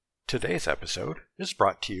Today's episode is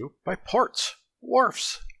brought to you by ports,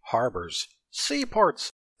 wharfs, harbors,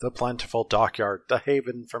 seaports, the plentiful dockyard, the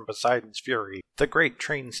haven from Poseidon's fury, the great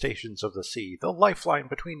train stations of the sea, the lifeline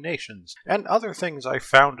between nations, and other things I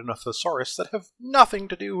found in a thesaurus that have nothing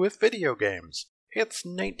to do with video games. It's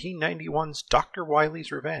 1991's Dr. Wily's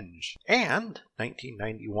Revenge, and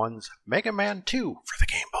 1991's Mega Man 2 for the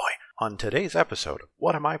Game Boy, on today's episode of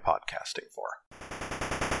What Am I Podcasting For?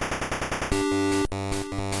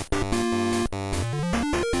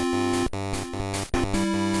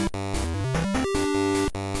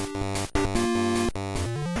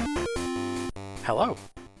 Hello,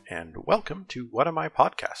 and welcome to What Am I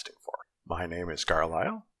Podcasting For? My name is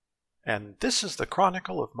Carlisle, and this is the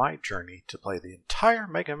chronicle of my journey to play the entire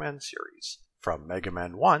Mega Man series, from Mega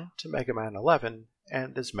Man 1 to Mega Man 11,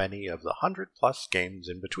 and as many of the 100-plus games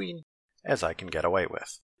in between as I can get away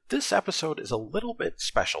with. This episode is a little bit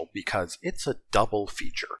special because it's a double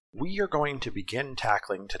feature. We are going to begin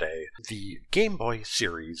tackling today the Game Boy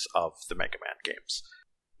series of the Mega Man games.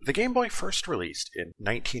 The Game Boy first released in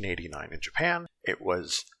 1989 in Japan. It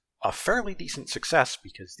was a fairly decent success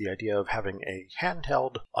because the idea of having a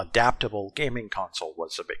handheld, adaptable gaming console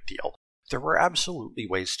was a big deal. There were absolutely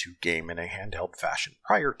ways to game in a handheld fashion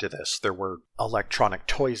prior to this. There were electronic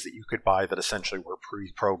toys that you could buy that essentially were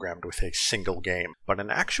pre-programmed with a single game, but an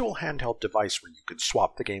actual handheld device where you could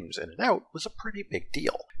swap the games in and out was a pretty big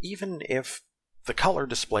deal. Even if the color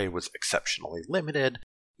display was exceptionally limited,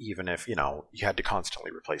 even if, you had to constantly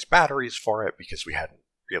replace batteries for it because we hadn't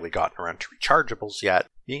really gotten around to rechargeables yet,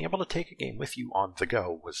 being able to take a game with you on the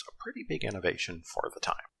go was a pretty big innovation for the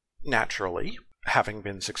time. Naturally, having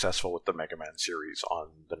been successful with the Mega Man series on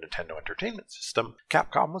the Nintendo Entertainment System,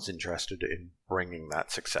 Capcom was interested in bringing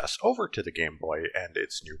that success over to the Game Boy and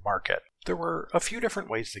its new market. There were a few different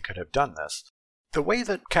ways they could have done this. The way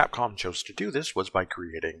that Capcom chose to do this was by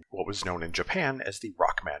creating what was known in Japan as the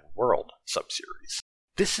Rockman World subseries.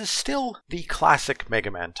 This is still the classic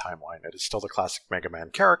Mega Man timeline. It is still the classic Mega Man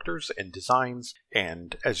characters and designs,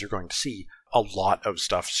 and as you're going to see, a lot of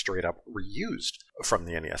stuff straight up reused from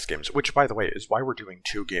the NES games, which, by the way, is why we're doing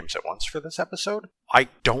two games at once for this episode. I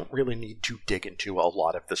don't really need to dig into a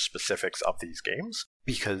lot of the specifics of these games,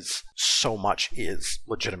 because so much is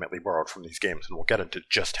legitimately borrowed from these games, and we'll get into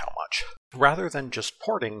just how much. Rather than just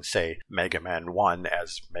porting, say, Mega Man 1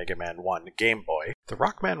 as Mega Man 1 Game Boy, the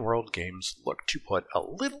Rockman World games look to put a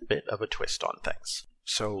little bit of a twist on things.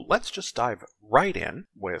 So let's just dive right in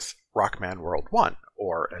with Rockman World 1,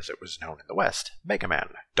 or as it was known in the West, Mega Man,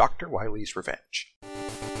 Dr. Wily's Revenge.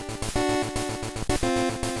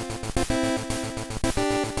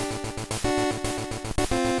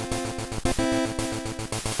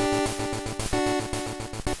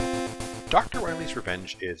 Dr. Wily's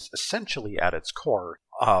Revenge is essentially at its core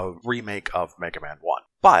a remake of Mega Man 1.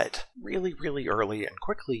 But really, really early and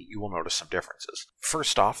quickly, you will notice some differences.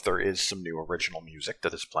 First off, there is some new original music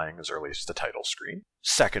that is playing as early as the title screen.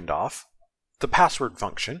 Second off, the password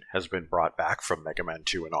function has been brought back from Mega Man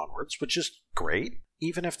 2 and onwards, which is great.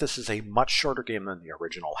 Even if this is a much shorter game than the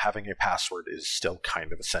original, having a password is still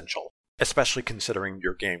kind of essential, especially considering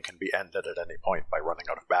your game can be ended at any point by running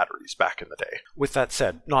out of batteries back in the day. With that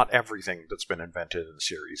said, not everything that's been invented in the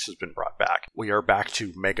series has been brought back. We are back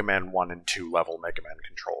to Mega Man 1 and 2 level Mega Man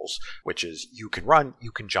controls, which is you can run,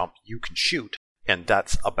 you can jump, you can shoot, and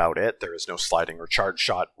that's about it. There is no sliding or charge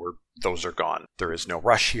shot, where those are gone. There is no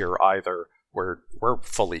rush here either. We're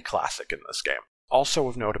fully classic in this game. Also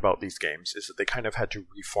of note about these games is that they kind of had to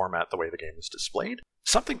reformat the way the game is displayed.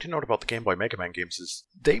 Something to note about the Game Boy Mega Man games is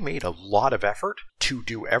they made a lot of effort to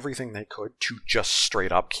do everything they could to just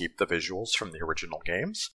straight up keep the visuals from the original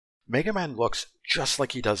games. Mega Man looks just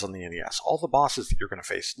like he does on the NES. All the bosses that you're going to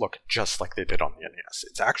face look just like they did on the NES.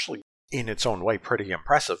 It's actually, in its own way, pretty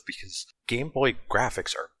impressive because Game Boy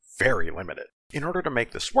graphics are very limited. In order to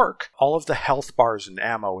make this work, all of the health bars and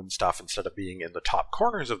ammo and stuff, instead of being in the top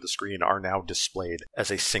corners of the screen, are now displayed as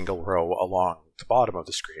a single row along the bottom of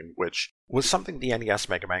the screen, which was something the NES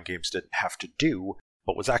Mega Man games didn't have to do,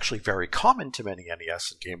 but was actually very common to many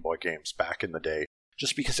NES and Game Boy games back in the day,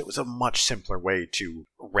 just because it was a much simpler way to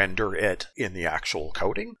render it in the actual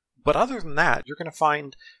coding. But other than that, you're going to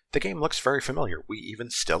find the game looks very familiar. We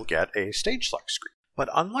even still get a stage select screen. But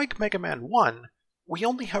unlike Mega Man 1, we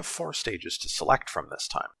only have 4 stages to select from this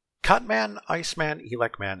time. Cutman, Iceman,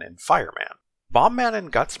 Elecman, and Fireman. Bombman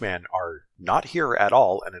and Gutsman are not here at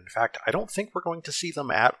all, and in fact, I don't think we're going to see them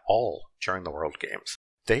at all during the World games.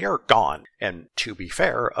 They are gone, and to be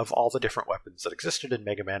fair, of all the different weapons that existed in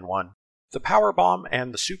Mega Man 1, the Power Bomb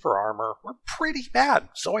and the Super Armor were pretty bad,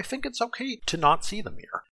 so I think it's okay to not see them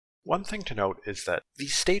here. One thing to note is that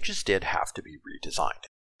these stages did have to be redesigned.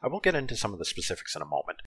 I will get into some of the specifics in a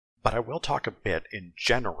moment, but I will talk a bit in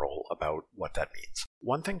general about what that means.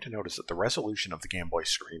 One thing to note is that the resolution of the Game Boy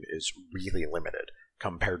screen is really limited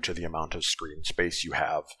compared to the amount of screen space you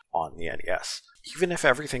have on the NES. Even if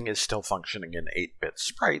everything is still functioning in 8-bit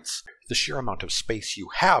sprites, the sheer amount of space you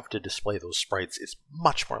have to display those sprites is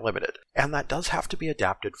much more limited, and that does have to be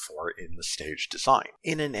adapted for in the stage design.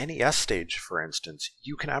 In an NES stage, for instance,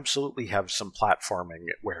 you can absolutely have some platforming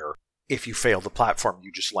where if you fail the platform,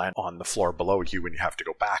 you just land on the floor below you and you have to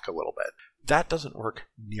go back a little bit. That doesn't work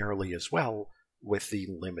nearly as well with the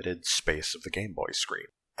limited space of the Game Boy screen.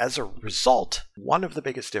 As a result, one of the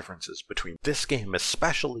biggest differences between this game,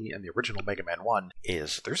 especially and the original Mega Man 1,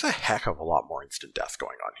 is there's a heck of a lot more instant death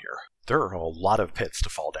going on here. There are a lot of pits to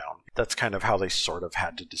fall down. That's kind of how they sort of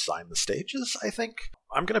had to design the stages, I think.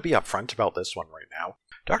 I'm going to be upfront about this one right now.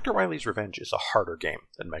 Dr. Wily's Revenge is a harder game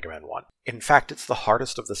than Mega Man 1. In fact, it's the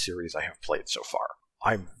hardest of the series I have played so far.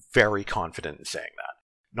 I'm very confident in saying that.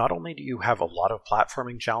 Not only do you have a lot of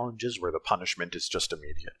platforming challenges where the punishment is just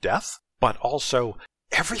immediate death, but also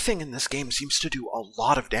everything in this game seems to do a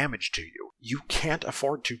lot of damage to you. You can't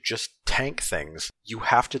afford to just tank things. You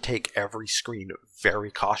have to take every screen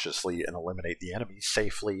very cautiously and eliminate the enemies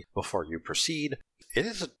safely before you proceed. It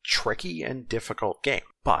is a tricky and difficult game,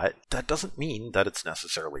 but that doesn't mean that it's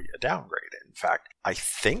necessarily a downgrade. In fact, I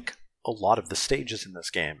think a lot of the stages in this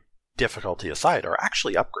game, difficulty aside, are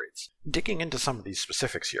actually upgrades. Digging into some of these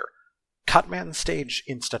specifics here, Cutman's stage,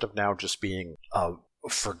 instead of now just being a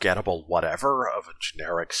forgettable whatever of a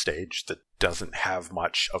generic stage that doesn't have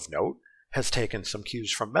much of note, has taken some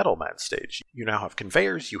cues from Metal Man's stage. You now have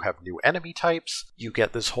conveyors, you have new enemy types, you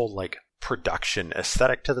get this whole production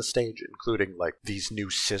aesthetic to the stage, including these new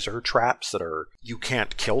scissor traps that are, you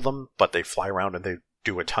can't kill them, but they fly around and they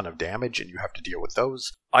do a ton of damage and you have to deal with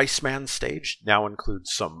those. Iceman's stage now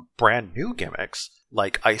includes some brand new gimmicks,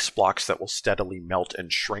 like ice blocks that will steadily melt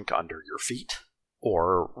and shrink under your feet,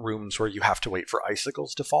 or rooms where you have to wait for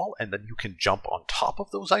icicles to fall, and then you can jump on top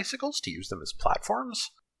of those icicles to use them as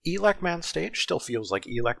platforms. Elec Man stage still feels like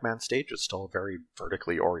Elec Man stage. It's still a very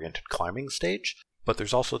vertically oriented climbing stage, but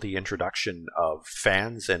there's also the introduction of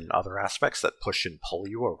fans and other aspects that push and pull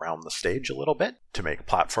you around the stage a little bit to make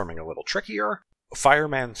platforming a little trickier.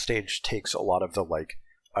 Fireman stage takes a lot of the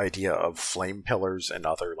idea of flame pillars and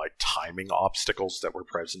other timing obstacles that were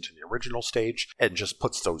present in the original stage and just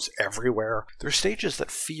puts those everywhere. They're stages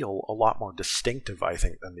that feel a lot more distinctive, I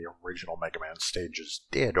think, than the original Mega Man stages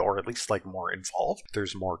did, or at least more involved.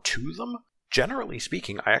 There's more to them. Generally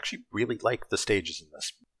speaking, I actually really like the stages in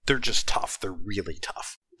this. They're just tough. They're really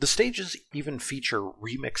tough. The stages even feature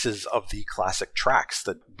remixes of the classic tracks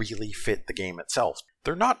that really fit the game itself.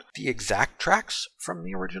 They're not the exact tracks from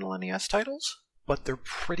the original NES titles, but they're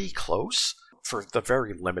pretty close. For the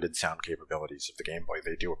very limited sound capabilities of the Game Boy,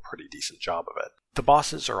 they do a pretty decent job of it. The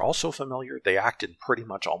bosses are also familiar. They act in pretty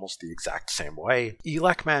much almost the exact same way.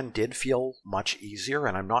 Elec Man did feel much easier,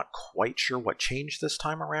 and I'm not quite sure what changed this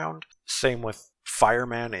time around. Same with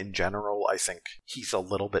Fireman in general. I think he's a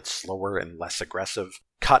little bit slower and less aggressive.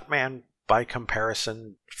 Cutman, by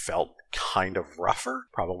comparison, felt kind of rougher,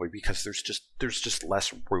 probably because there's just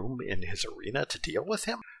less room in his arena to deal with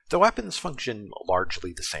him. The weapons function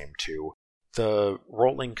largely the same too. The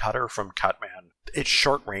rolling cutter from Cutman, its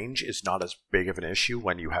short range is not as big of an issue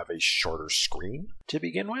when you have a shorter screen to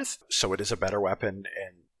begin with, so it is a better weapon,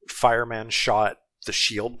 and Fireman's shot, the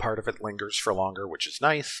shield part of it lingers for longer, which is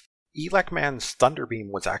nice. Elec Man's Thunder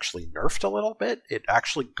Beam was actually nerfed a little bit. It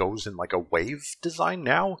actually goes in a wave design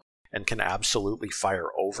now, and can absolutely fire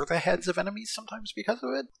over the heads of enemies sometimes because of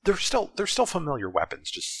it. They're still familiar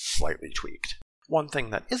weapons, just slightly tweaked. One thing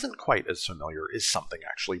that isn't quite as familiar is something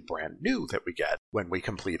actually brand new that we get when we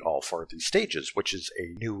complete all 4 of these stages, which is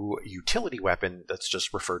a new utility weapon that's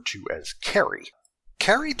just referred to as Carry.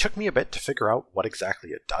 Carry took me a bit to figure out what exactly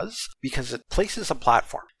it does, because it places a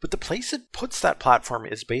platform, but the place it puts that platform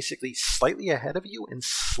is basically slightly ahead of you and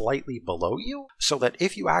slightly below you, so that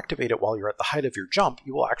if you activate it while you're at the height of your jump,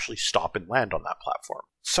 you will actually stop and land on that platform.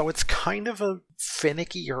 So it's kind of a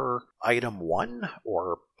finickier Item 1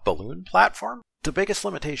 or balloon platform. The biggest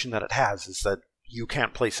limitation that it has is that you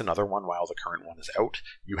can't place another one while the current one is out.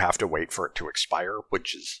 You have to wait for it to expire,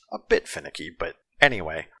 which is a bit finicky, but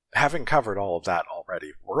anyway. Having covered all of that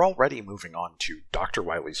already, we're already moving on to Dr.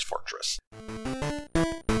 Wily's Fortress.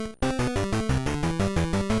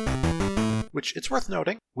 Which, it's worth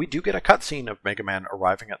noting, we do get a cutscene of Mega Man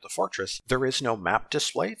arriving at the fortress. There is no map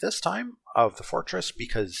display this time of the fortress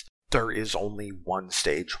because there is only one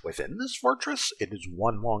stage within this fortress. It is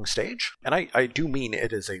one long stage. And I do mean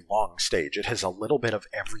it is a long stage. It has a little bit of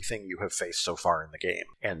everything you have faced so far in the game.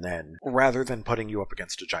 And then, rather than putting you up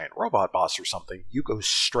against a giant robot boss or something, you go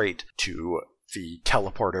straight to the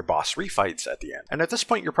teleporter boss refights at the end. And at this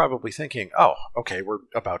point, you're probably thinking, oh, okay, we're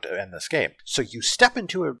about to end this game. So you step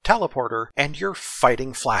into a teleporter and you're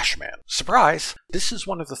fighting Flashman. Surprise! This is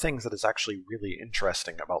one of the things that is actually really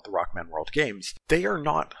interesting about the Rockman World games. They are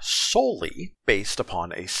not solely based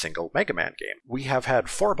upon a single Mega Man game. We have had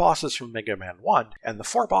 4 bosses from Mega Man 1, and the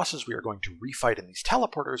 4 bosses we are going to refight in these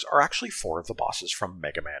teleporters are actually 4 of the bosses from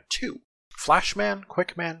Mega Man 2. Flashman,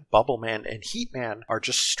 Quickman, Bubbleman, and Heatman are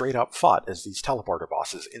just straight up fought as these teleporter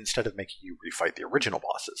bosses instead of making you refight the original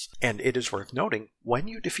bosses. And it is worth noting, when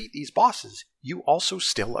you defeat these bosses, you also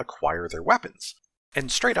still acquire their weapons. And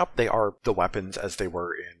straight up, they are the weapons as they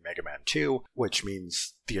were in Mega Man 2, which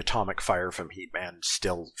means the atomic fire from Heatman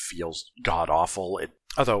still feels god-awful.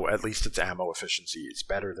 Although at least its ammo efficiency is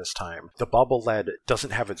better this time. The bubble lead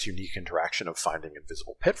doesn't have its unique interaction of finding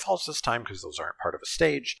invisible pitfalls this time because those aren't part of a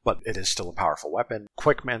stage, but it is still a powerful weapon.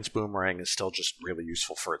 Quickman's boomerang is still just really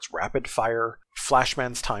useful for its rapid fire.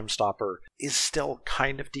 Flashman's time stopper is still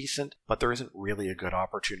kind of decent, but there isn't really a good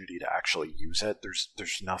opportunity to actually use it.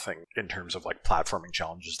 There's nothing in terms of like platforming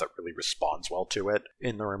challenges that really responds well to it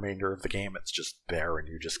in the remainder of the game. It's just there and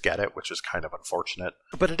you just get it, which is kind of unfortunate.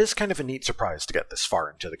 But it is kind of a neat surprise to get this far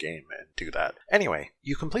into the game and do that. Anyway,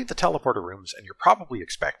 you complete the teleporter rooms and you're probably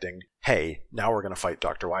expecting, hey, now we're going to fight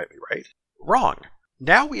Dr. Wily, right? Wrong.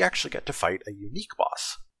 Now we actually get to fight a unique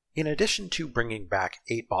boss. In addition to bringing back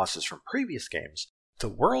 8 bosses from previous games, the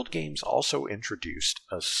World games also introduced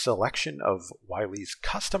a selection of Wily's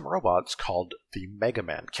custom robots called the Mega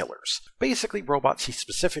Man Killers. Basically robots he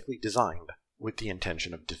specifically designed with the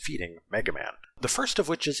intention of defeating Mega Man. The first of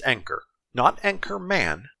which is Enker. Not Anchor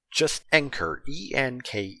Man, just Enker,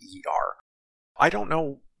 E-N-K-E-R. I don't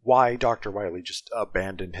know why Dr. Wily just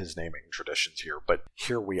abandoned his naming traditions here, but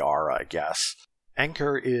here we are, I guess.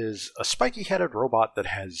 Enker is a spiky-headed robot that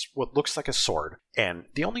has what looks like a sword, and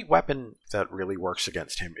the only weapon that really works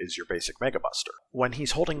against him is your basic Mega Buster. When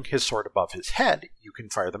he's holding his sword above his head, you can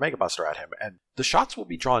fire the Mega Buster at him, and the shots will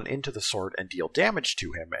be drawn into the sword and deal damage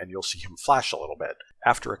to him, and you'll see him flash a little bit.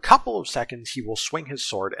 After a couple of seconds, he will swing his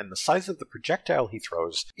sword, and the size of the projectile he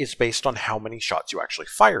throws is based on how many shots you actually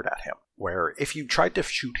fired at him, where if you tried to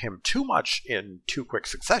shoot him too much in too quick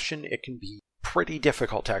succession, it can be pretty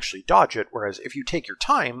difficult to actually dodge it, whereas if you take your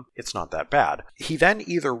time, it's not that bad. He then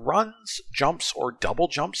either runs, jumps, or double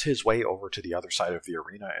jumps his way over to the other side of the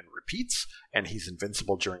arena and repeats, and he's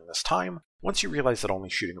invincible during this time. Once you realize that only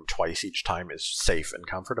shooting him twice each time is safe and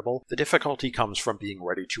comfortable, the difficulty comes from being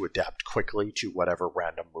ready to adapt quickly to whatever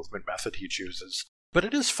random movement method he chooses. But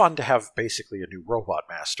it is fun to have basically a new Robot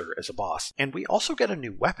Master as a boss, and we also get a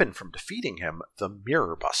new weapon from defeating him, the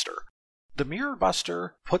Mirror Buster. The Mirror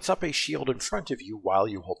Buster puts up a shield in front of you while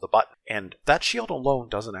you hold the button, and that shield alone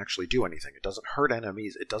doesn't actually do anything. It doesn't hurt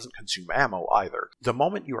enemies, it doesn't consume ammo either. The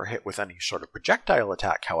moment you are hit with any sort of projectile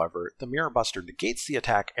attack, however, the Mirror Buster negates the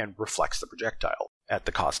attack and reflects the projectile, at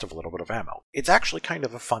the cost of a little bit of ammo. It's actually kind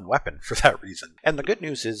of a fun weapon for that reason. And the good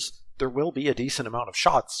news is, there will be a decent amount of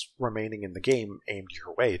shots remaining in the game aimed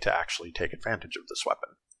your way to actually take advantage of this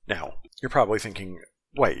weapon. Now, you're probably thinking,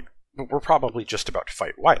 wait, but we're probably just about to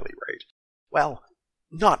fight Wily, right? Well,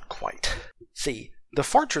 not quite. See, the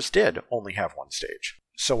fortress did only have one stage.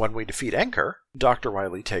 So when we defeat Enker, Dr.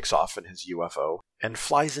 Wily takes off in his UFO and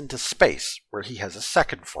flies into space, where he has a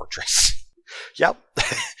second fortress. Yep,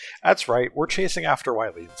 that's right, we're chasing after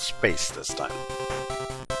Wily in space this time.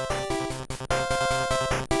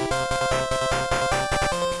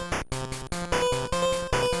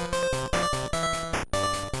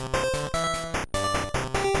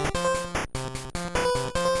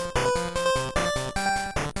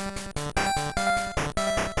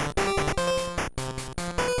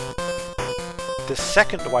 The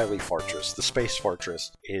second Wily Fortress, the Space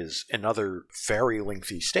Fortress, is another very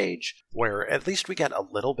lengthy stage, where at least we get a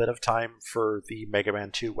little bit of time for the Mega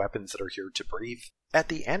Man 2 weapons that are here to breathe. At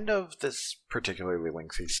the end of this particularly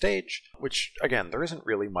lengthy stage, which, again, there isn't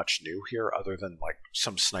really much new here other than, like,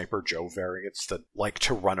 some Sniper Joe variants that like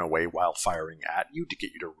to run away while firing at you to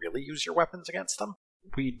get you to really use your weapons against them,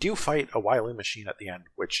 we do fight a Wily machine at the end,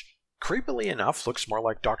 which, creepily enough, looks more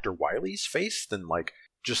like Dr. Wily's face than, like,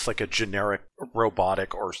 just like a generic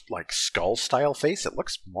robotic or like skull style face. It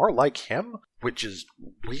looks more like him, which is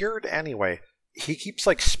weird. Anyway, he keeps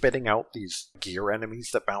like spitting out these gear enemies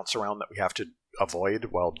that bounce around that we have to avoid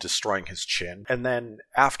while destroying his chin. And then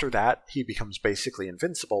after that, he becomes basically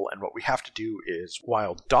invincible, and what we have to do is,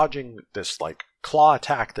 while dodging this like claw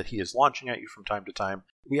attack that he is launching at you from time to time,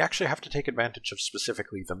 we actually have to take advantage of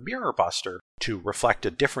specifically the Mirror Buster to reflect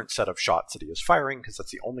a different set of shots that he is firing, because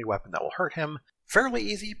that's the only weapon that will hurt him. Fairly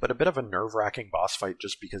easy, but a bit of a nerve-wracking boss fight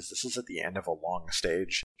just because this is at the end of a long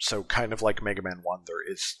stage. So kind of like Mega Man 1, there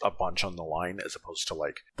is a bunch on the line as opposed to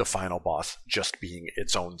like the final boss just being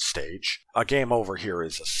its own stage. A game over here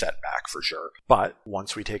is a setback for sure. But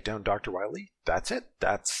once we take down Dr. Wily, that's it.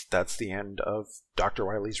 That's the end of Dr.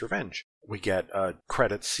 Wily's Revenge. We get a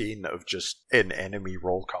credits scene of just an enemy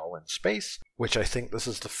roll call in space, which I think this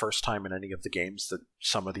is the first time in any of the games that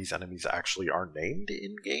some of these enemies actually are named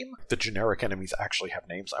in-game. The generic enemies actually have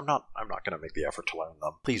names. I'm not going to make the effort to learn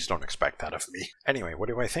them. Please don't expect that of me. Anyway, what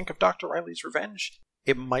do I think of Dr. Wily's Revenge?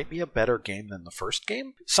 It might be a better game than the first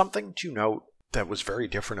game. Something to note that was very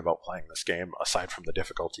different about playing this game, aside from the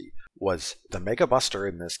difficulty, was the Mega Buster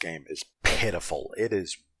in this game is pitiful. It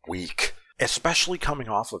is weak. Especially coming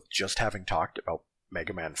off of just having talked about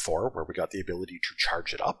Mega Man 4, where we got the ability to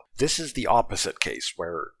charge it up. This is the opposite case,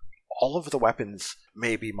 where all of the weapons,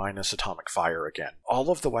 maybe minus Atomic Fire again, all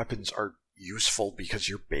of the weapons are useful because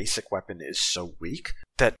your basic weapon is so weak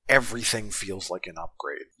that everything feels like an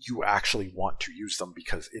upgrade. You actually want to use them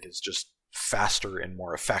because it is just faster and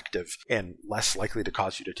more effective and less likely to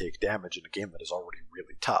cause you to take damage in a game that is already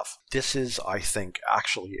really tough. This is, I think,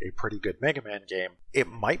 actually a pretty good Mega Man game. It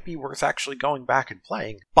might be worth actually going back and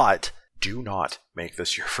playing, but do not make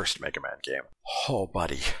this your first Mega Man game. Oh,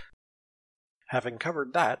 buddy. Having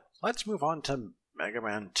covered that, let's move on to Mega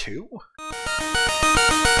Man 2.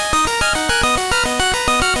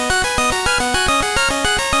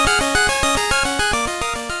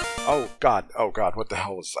 Oh god, what the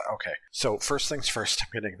hell is that? Okay, so first things first,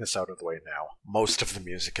 I'm getting this out of the way now. Most of the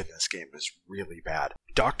music in this game is really bad.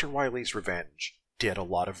 Dr. Wily's Revenge did a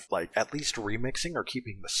lot of, at least remixing or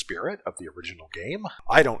keeping the spirit of the original game.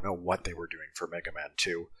 I don't know what they were doing for Mega Man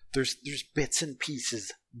 2. There's bits and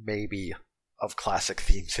pieces, maybe, of classic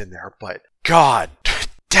themes in there, but god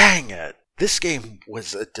dang it! This game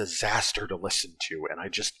was a disaster to listen to, and I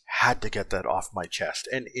just had to get that off my chest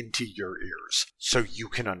and into your ears, so you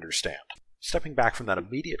can understand. Stepping back from that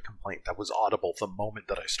immediate complaint that was audible the moment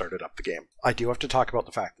that I started up the game, I do have to talk about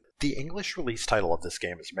the fact that the English release title of this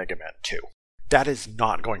game is Mega Man 2. That is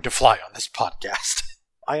not going to fly on this podcast.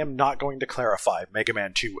 I am not going to clarify Mega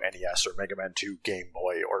Man 2 NES or Mega Man 2 Game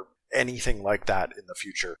Boy or anything like that in the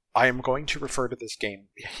future. I am going to refer to this game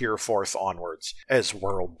hereforth onwards as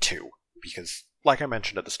World 2. Because, like I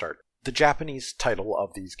mentioned at the start, the Japanese title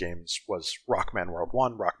of these games was Rockman World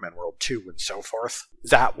 1, Rockman World 2, and so forth.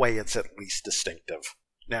 That way it's at least distinctive.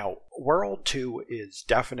 Now, World 2 is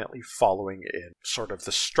definitely following in sort of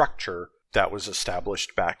the structure that was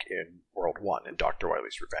established back in World 1 in Dr.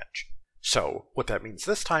 Wily's Revenge. So, what that means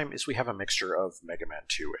this time is we have a mixture of Mega Man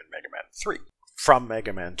 2 and Mega Man 3. From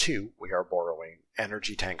Mega Man 2, we are borrowing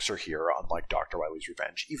energy tanks are here, unlike Dr. Wily's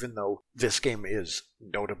Revenge, even though this game is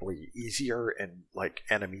notably easier and,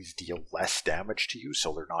 enemies deal less damage to you,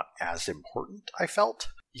 so they're not as important, I felt.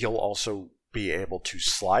 You'll also be able to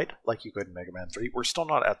slide like you could in Mega Man 3. We're still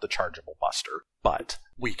not at the chargeable buster, but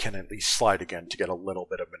we can at least slide again to get a little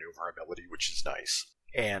bit of maneuverability, which is nice.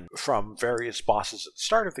 And from various bosses at the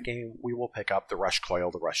start of the game, we will pick up the Rush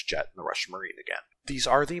Coil, the Rush Jet, and the Rush Marine again. These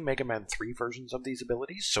are the Mega Man 3 versions of these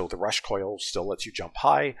abilities, so the Rush Coil still lets you jump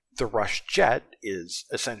high. The Rush Jet is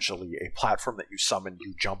essentially a platform that you summon,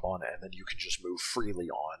 you jump on, and then you can just move freely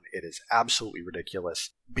on. It is absolutely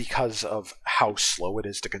ridiculous. Because of how slow it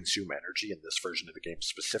is to consume energy in this version of the game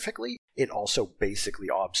specifically, it also basically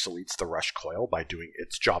obsoletes the Rush Coil by doing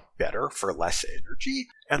its job better for less energy,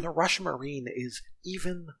 and the Rush Marine is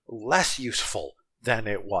even less useful than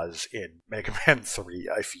it was in Mega Man 3,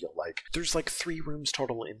 I feel like. There's 3 rooms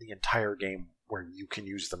total in the entire game where you can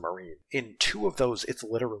use the Marine. In 2 of those, it's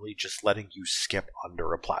literally just letting you skip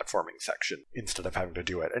under a platforming section instead of having to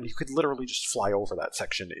do it, and you could literally just fly over that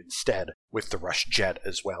section instead with the Rush Jet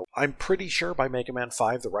as well. I'm pretty sure by Mega Man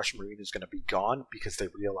 5 the Rush Marine is going to be gone because they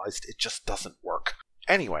realized it just doesn't work.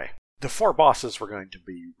 Anyway, the 4 bosses we're going to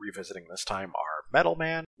be revisiting this time are Metal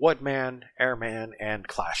Man, Woodman, Airman, and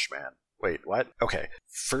Clashman. Wait, what? Okay.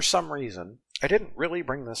 For some reason, I didn't really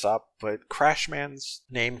bring this up, but Crashman's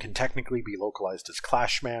name can technically be localized as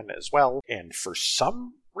Clashman as well, and for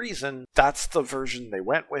some reason, that's the version they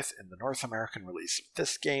went with in the North American release of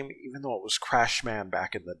this game, even though it was Crashman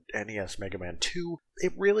back in the NES Mega Man 2.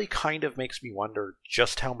 It really kind of makes me wonder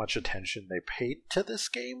just how much attention they paid to this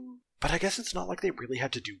game, but I guess it's not like they really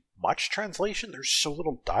had to do much translation. There's so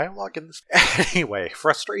little dialogue in this. Anyway,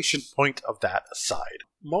 frustration point of that aside.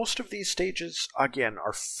 Most of these stages, again,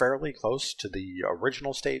 are fairly close to the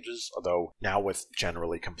original stages, although now with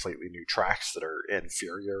generally completely new tracks that are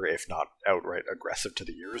inferior, if not outright aggressive to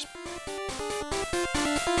the ears.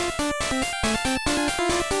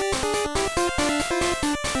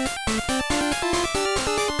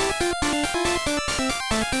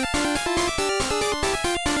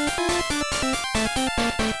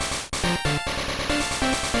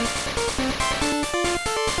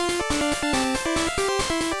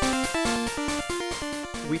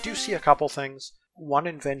 We do see a couple things. One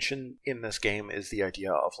invention in this game is the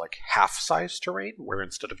idea of like half-size terrain, where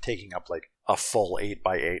instead of taking up like a full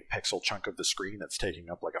 8x8 pixel chunk of the screen, it's taking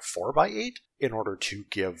up like a 4x8 in order to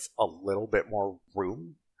give a little bit more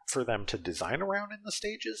room for them to design around in the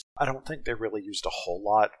stages. I don't think they really used a whole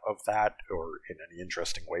lot of that or in any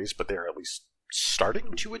interesting ways, but they're at least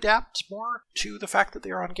starting to adapt more to the fact that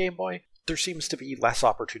they are on Game Boy. There seems to be less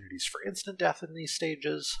opportunities for instant death in these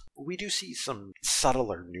stages. We do see some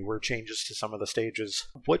subtler, newer changes to some of the stages.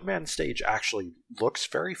 Woodman stage actually looks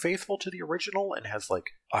very faithful to the original and has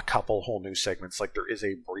like a couple whole new segments. Like there is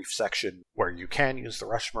a brief section where you can use the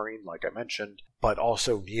Rush Marine, like I mentioned, but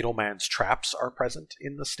also Needleman's traps are present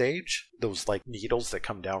in the stage. Those like needles that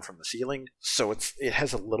come down from the ceiling. So it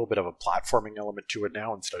has a little bit of a platforming element to it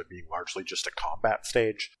now instead of being largely just a combat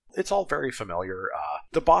stage. It's all very familiar.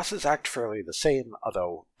 The bosses act fairly the same,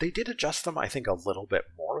 although they did adjust them, I think, a little bit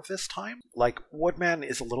more this time. Like, Woodman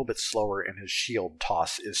is a little bit slower and his shield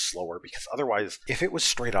toss is slower, because otherwise, if it was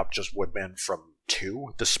straight up just Woodman from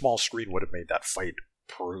 2, the small screen would have made that fight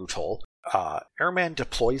brutal. Airman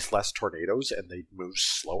deploys less tornadoes and they move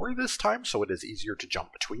slower this time, so it is easier to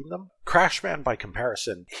jump between them. Crashman, by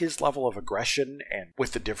comparison, his level of aggression and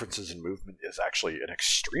with the differences in movement is actually an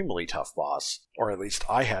extremely tough boss, or at least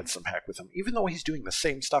I had some heck with him. Even though he's doing the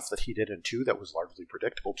same stuff that he did in 2 that was largely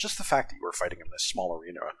predictable, just the fact that you were fighting him in this small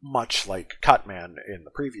arena, much like Cutman in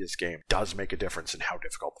the previous game, does make a difference in how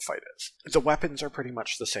difficult the fight is. The weapons are pretty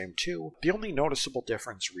much the same too. The only noticeable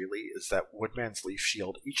difference really is that Woodman's leaf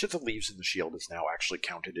shield, each of the leaves in the shield is now actually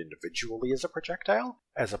counted individually as a projectile,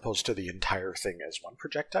 as opposed to the entire thing as one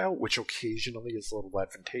projectile, which occasionally is a little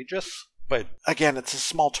advantageous. But again, it's a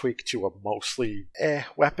small tweak to a mostly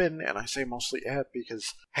weapon, and I say mostly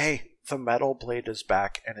because, hey, the metal blade is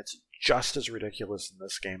back, and it's just as ridiculous in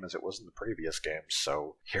this game as it was in the previous games,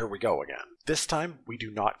 so here we go again. This time, we do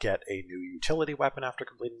not get a new utility weapon after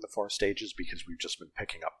completing the 4 stages, because we've just been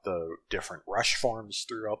picking up the different rush forms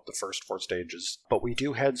throughout the first 4 stages, but we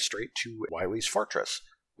do head straight to Wily's Fortress,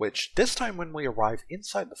 which this time when we arrive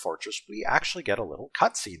inside the fortress, we actually get a little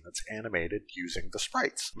cutscene that's animated using the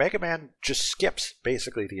sprites. Mega Man just skips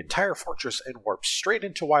basically the entire fortress and warps straight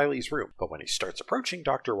into Wily's room, but when he starts approaching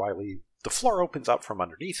Dr. Wily, the floor opens up from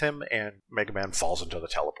underneath him and Mega Man falls into the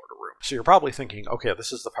teleporter room. So you're probably thinking, okay,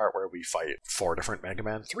 this is the part where we fight 4 different Mega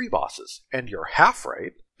Man 3 bosses, and you're half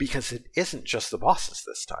right, because it isn't just the bosses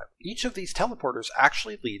this time. Each of these teleporters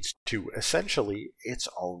actually leads to essentially its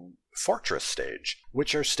own fortress stage,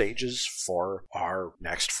 which are stages for our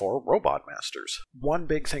next 4 Robot Masters. One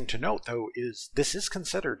big thing to note, though, is this is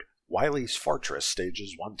considered Wily's Fortress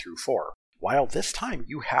stages 1 through 4. While this time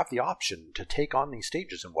you have the option to take on these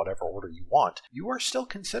stages in whatever order you want, you are still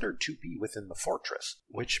considered to be within the fortress,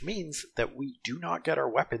 which means that we do not get our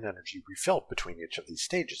weapon energy refilled between each of these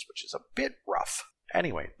stages, which is a bit rough.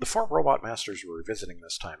 Anyway, the 4 Robot Masters we're revisiting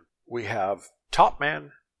this time, we have Top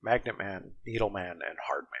Man, Magnet Man, Needle Man, and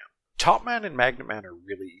Hard Man. Top Man and Magnet Man are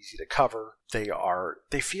really easy to cover.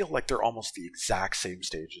 They feel like they're almost the exact same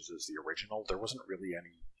stages as the original. There wasn't really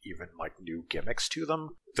any even like new gimmicks to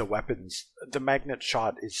them. The weapons, the magnet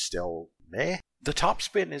shot is still meh. The top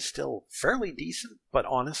spin is still fairly decent, but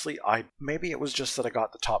honestly, maybe it was just that I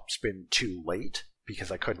got the top spin too late, because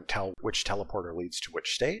I couldn't tell which teleporter leads to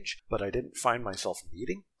which stage, but I didn't find myself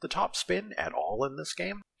needing the top spin at all in this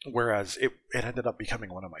game, whereas it ended up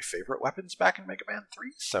becoming one of my favorite weapons back in Mega Man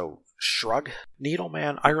 3, so shrug.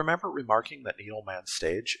 Needleman, I remember remarking that Needleman's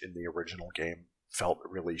stage in the original game felt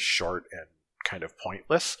really short and kind of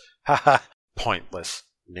pointless. Haha, pointless.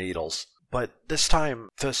 Needles. But this time,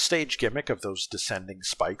 the stage gimmick of those descending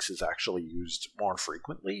spikes is actually used more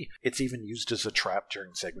frequently. It's even used as a trap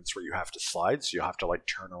during segments where you have to slide, so you have to like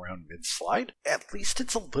turn around mid-slide. At least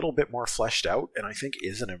it's a little bit more fleshed out, and I think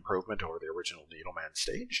is an improvement over the original Needleman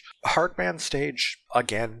stage. Hardman stage,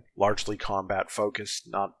 again, largely combat focused,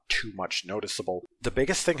 not too much noticeable. The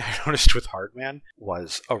biggest thing I noticed with Hardman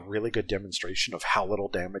was a really good demonstration of how little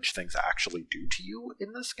damage things actually do to you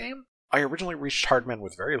in this game. I originally reached Hardman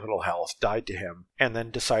with very little health, died to him, and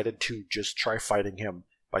then decided to just try fighting him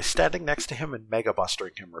by standing next to him and Mega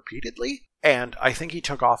Bustering him repeatedly, and I think he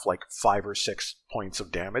took off like 5 or 6 points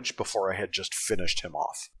of damage before I had just finished him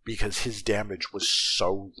off, because his damage was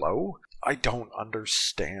so low. I don't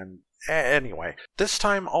understand. Anyway, this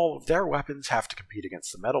time all of their weapons have to compete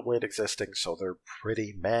against the Metal Blade existing, so they're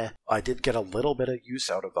pretty meh. I did get a little bit of use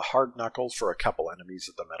out of the Hard Knuckle for a couple enemies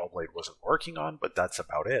that the Metal Blade wasn't working on, but that's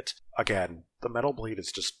about it. Again, the Metal Blade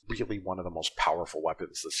is just really one of the most powerful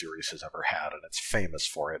weapons the series has ever had, and it's famous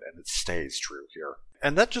for it, and it stays true here.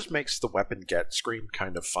 And that just makes the weapon get screen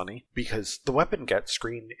kind of funny, because the weapon get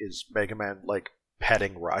screen is Mega Man, like,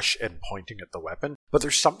 petting Rush and pointing at the weapon, but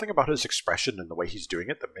there's something about his expression and the way he's doing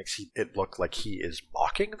it that makes it look like he is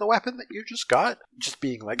mocking the weapon that you just got, just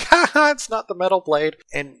being like, haha, it's not the Metal Blade.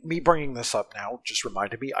 And me bringing this up now just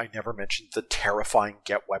reminded me I never mentioned the terrifying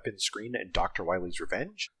get weapon screen in Dr. Wily's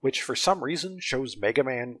Revenge, which for some reason shows Mega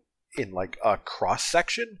Man in like a cross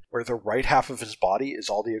section where the right half of his body is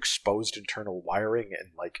all the exposed internal wiring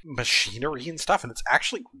and like machinery and stuff, and it's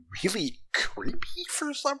actually really creepy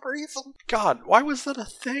for some reason. God, why was that a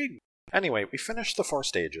thing? Anyway, we finished the 4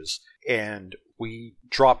 stages and we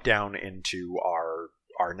drop down into our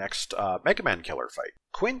next Mega Man killer fight.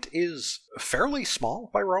 Quint is fairly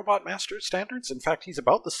small by Robot Master standards. In fact, he's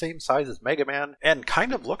about the same size as Mega Man and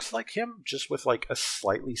kind of looks like him, just with like a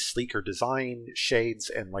slightly sleeker design, shades,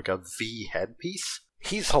 and like a V headpiece.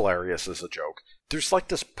 He's hilarious as a joke. There's like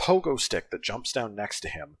this pogo stick that jumps down next to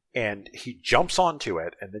him, and he jumps onto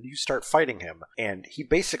it, and then you start fighting him, and he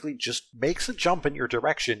basically just makes a jump in your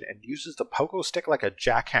direction and uses the pogo stick like a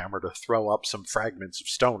jackhammer to throw up some fragments of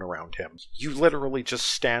stone around him. You literally just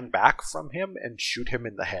stand back from him and shoot him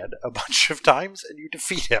in the head a bunch of times, and you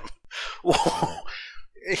defeat him.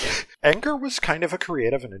 Anger was kind of a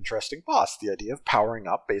creative and interesting boss. The idea of powering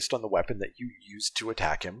up based on the weapon that you used to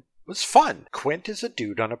attack him was fun. Quint is a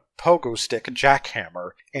dude on a pogo stick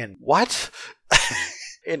jackhammer, and what?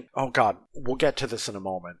 And oh god, we'll get to this in a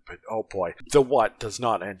moment, but oh boy, the what does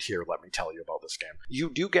not end here, let me tell you about this game.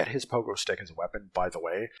 You do get his pogo stick as a weapon, by the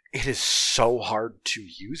way. It is so hard to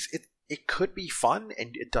use. It could be fun,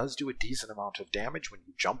 and it does do a decent amount of damage when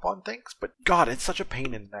you jump on things, but god, it's such a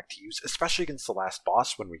pain in the neck to use, especially against the last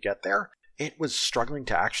boss when we get there. It was struggling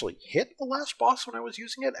to actually hit the last boss when I was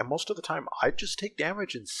using it, and most of the time I'd just take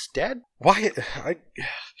damage instead. Why?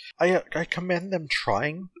 I commend them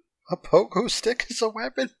trying a pogo stick as a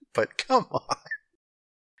weapon, but come on.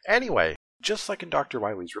 Anyway, just like in Dr.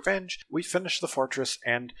 Wily's Revenge, we finish the fortress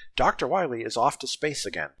and Dr. Wily is off to space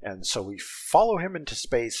again. And so we follow him into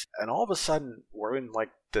space, and all of a sudden we're in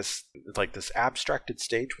this abstracted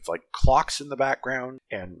stage with like clocks in the background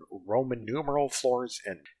and Roman numeral floors,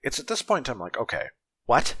 and it's at this point I'm like, okay,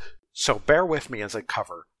 what? So bear with me as I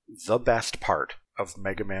cover the best part of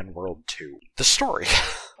Mega Man World 2. The story.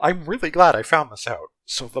 I'm really glad I found this out.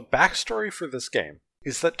 So the backstory for this game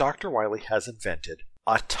is that Dr. Wily has invented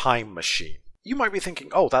a time machine. You might be thinking,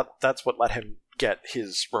 oh, that's what let him get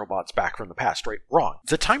his robots back from the past, right? Wrong.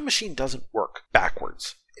 The time machine doesn't work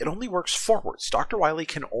backwards. It only works forwards. Dr. Wily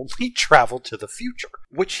can only travel to the future,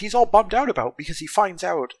 which he's all bummed out about because he finds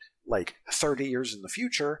out, like, 30 years in the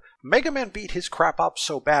future, Mega Man beat his crap up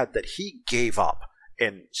so bad that he gave up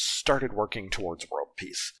and started working towards world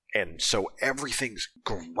peace. And so everything's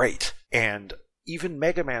great. And even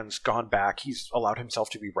Mega Man's gone back. He's allowed himself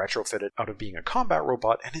to be retrofitted out of being a combat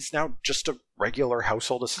robot and is now just a regular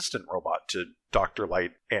household assistant robot to Dr.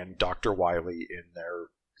 Light and Dr. Wily in their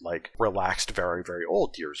relaxed, very, very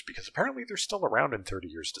old years, because apparently they're still around in 30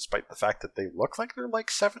 years despite the fact that they look like they're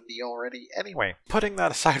 70 already. Anyway, putting that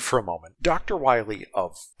aside for a moment, Dr. Wily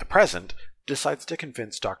of the present decides to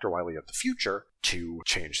convince Dr. Wily of the future to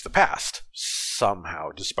change the past, somehow,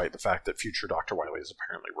 despite the fact that future Dr. Wily is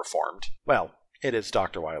apparently reformed. Well, it is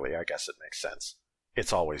Dr. Wily, I guess it makes sense.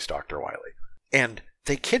 It's always Dr. Wily. And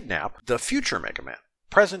they kidnap the future Mega Man.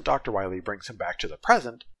 Present Dr. Wily brings him back to the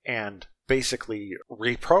present and basically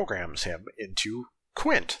reprograms him into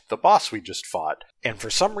Quint, the boss we just fought, and for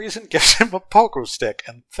some reason gives him a pogo stick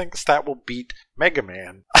and thinks that will beat Mega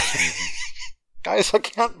Man. Guys, I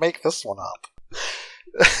can't make this one up.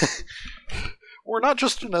 We're not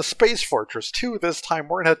just in a space fortress, too, this time.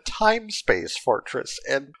 We're in a time-space fortress.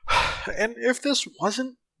 And if this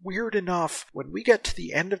wasn't weird enough, when we get to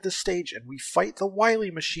the end of the stage and we fight the Wily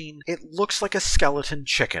machine, it looks like a skeleton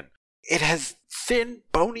chicken. It has thin,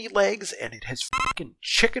 bony legs, and it has fucking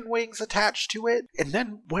chicken wings attached to it. And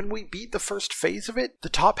then when we beat the first phase of it, the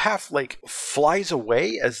top half, like, flies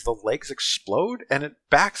away as the legs explode, and it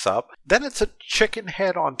backs up. Then it's a chicken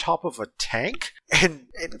head on top of a tank, and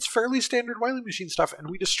it's fairly standard Wily Machine stuff, and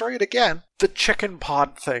we destroy it again. The chicken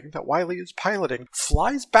pod thing that Wily is piloting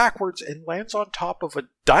flies backwards and lands on top of a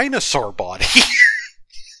dinosaur body.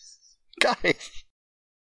 Guys.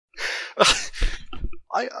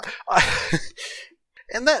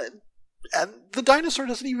 And the dinosaur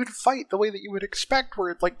doesn't even fight the way that you would expect,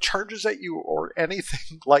 where it like charges at you or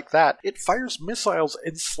anything like that. It fires missiles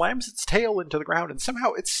and slams its tail into the ground, and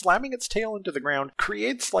somehow it's slamming its tail into the ground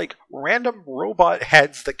creates like random robot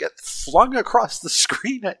heads that get flung across the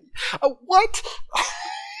screen at you. What?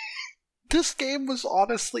 This game was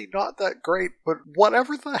honestly not that great, but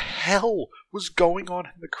whatever the hell was going on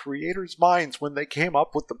in the creators' minds when they came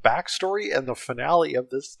up with the backstory and the finale of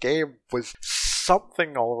this game was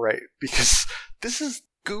something alright, because this is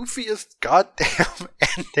the goofiest goddamn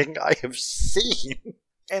ending I have seen.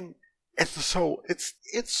 And so it's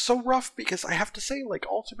so rough, because I have to say, like,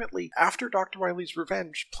 ultimately, after Dr. Wily's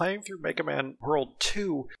Revenge, playing through Mega Man World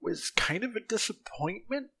 2 was kind of a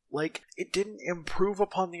disappointment. Like, it didn't improve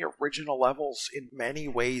upon the original levels in many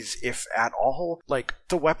ways, if at all. Like,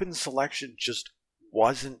 the weapon selection just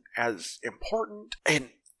wasn't as important. And,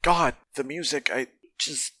 God, the music, I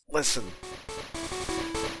just... Listen.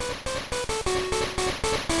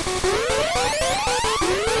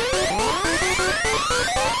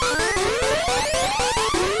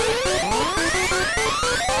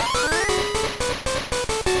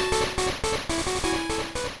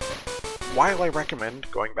 While I recommend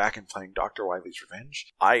going back and playing Dr. Wily's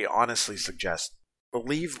Revenge, I honestly suggest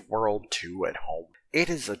leave World 2 at home. It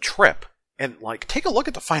is a trip. And, like, take a look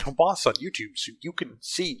at the final boss on YouTube so you can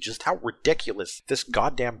see just how ridiculous this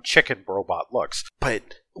goddamn chicken robot looks.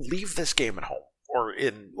 But leave this game at home. Or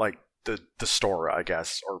in, like, the store, I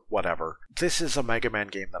guess, or whatever. This is a Mega Man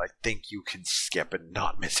game that I think you can skip and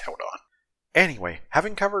not miss out on. Anyway,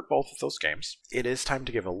 having covered both of those games, it is time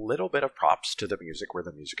to give a little bit of props to the music where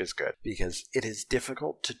the music is good, because it is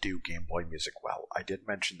difficult to do Game Boy music well. I did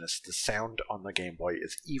mention this, the sound on the Game Boy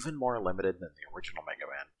is even more limited than the original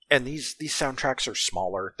Mega Man. And these soundtracks are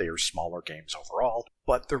smaller, they are smaller games overall,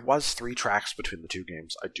 but there was 3 tracks between the 2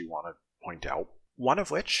 games I do want to point out. One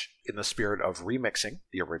of which, in the spirit of remixing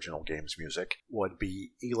the original game's music, would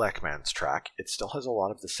be Elecman's track. It still has a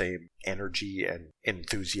lot of the same energy and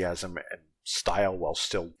enthusiasm and style, while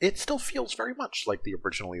it still feels very much like the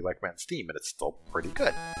original Elecman's theme, and it's still pretty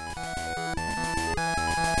good.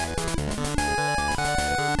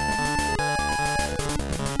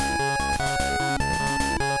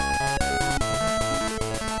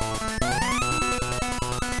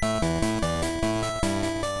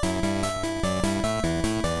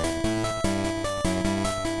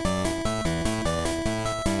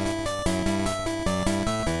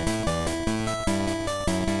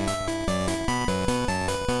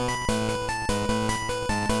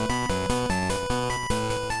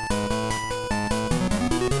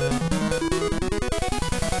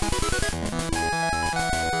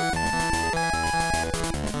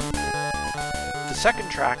 The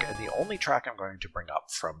second track, and the only track I'm going to bring up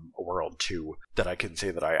from World 2 that I can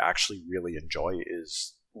say that I actually really enjoy,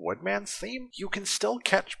 is Woodman's theme. You can still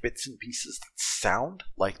catch bits and pieces that sound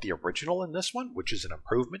like the original in this one, which is an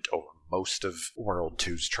improvement over most of World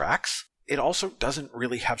 2's tracks. It also doesn't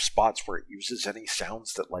really have spots where it uses any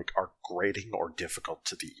sounds that like are grating or difficult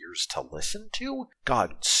to the ears to listen to.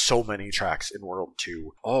 God, so many tracks in World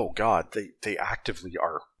 2. Oh god, they actively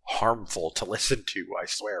are harmful to listen to, I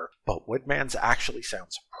swear. But Woodman's actually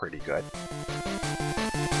sounds pretty good.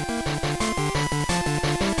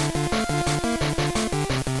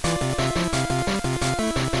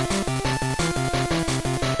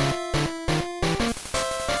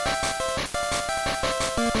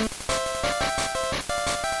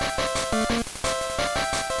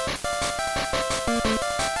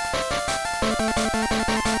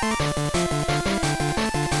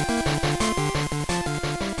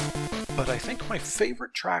 My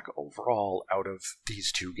favorite track overall out of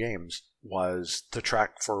these 2 games was the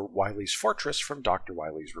track for Wily's Fortress from Dr.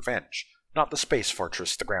 Wily's Revenge. Not the Space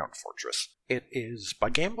Fortress, the Ground Fortress. It is, by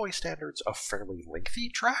Game Boy standards, a fairly lengthy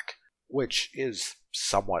track, which is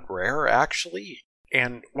somewhat rare, actually.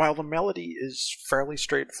 And while the melody is fairly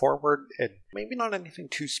straightforward and maybe not anything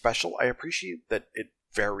too special, I appreciate that it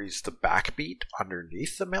varies the backbeat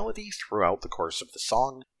underneath the melody throughout the course of the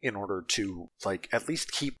song in order to, like, at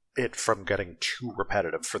least keep it from getting too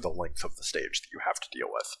repetitive for the length of the stage that you have to deal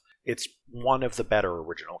with. It's one of the better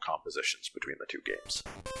original compositions between the 2 games.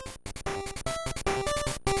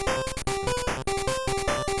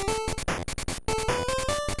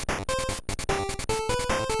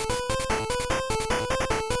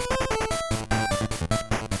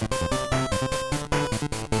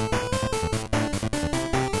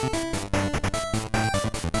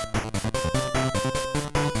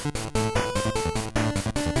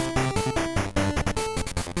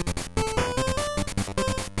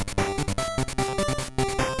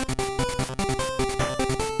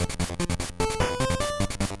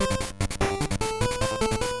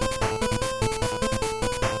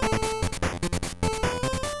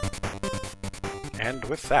 And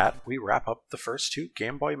with that, we wrap up the first 2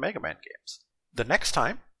 Game Boy Mega Man games. The next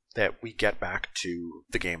time that we get back to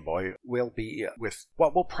the Game Boy will be with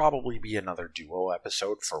what will probably be another duo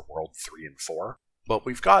episode for World 3 and 4. But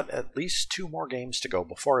we've got at least 2 more games to go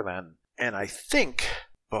before then, and I think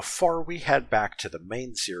before we head back to the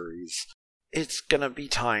main series, it's gonna be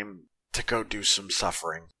time to go do some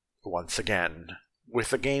suffering once again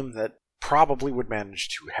with a game that probably would manage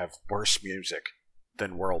to have worse music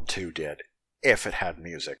than World 2 did if it had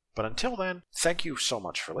music. But until then, thank you so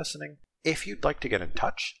much for listening. If you'd like to get in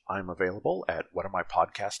touch, I'm available at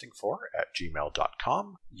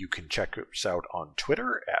whatamipodcasting4@gmail.com. You can check us out on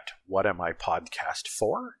Twitter at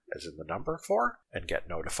whatamipodcast4, as in the number 4, and get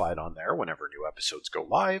notified on there whenever new episodes go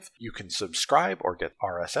live. You can subscribe or get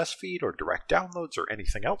RSS feed or direct downloads or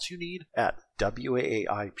anything else you need at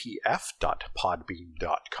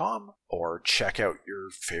waipf.podbean.com, or check out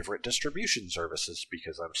your favorite distribution services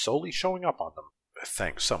because I'm slowly showing up on them.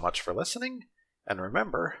 Thanks so much for listening, and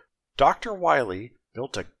remember, Dr. Wily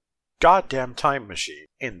built a goddamn time machine,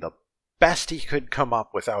 and the best he could come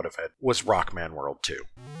up with out of it was Rockman World 2.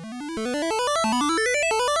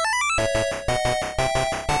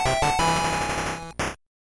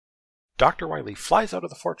 Dr. Wily flies out of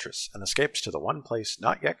the fortress and escapes to the one place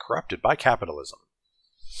not yet corrupted by capitalism.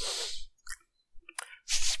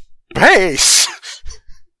 Space!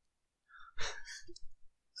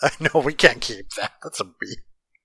 No, we can't keep that. That's a beep.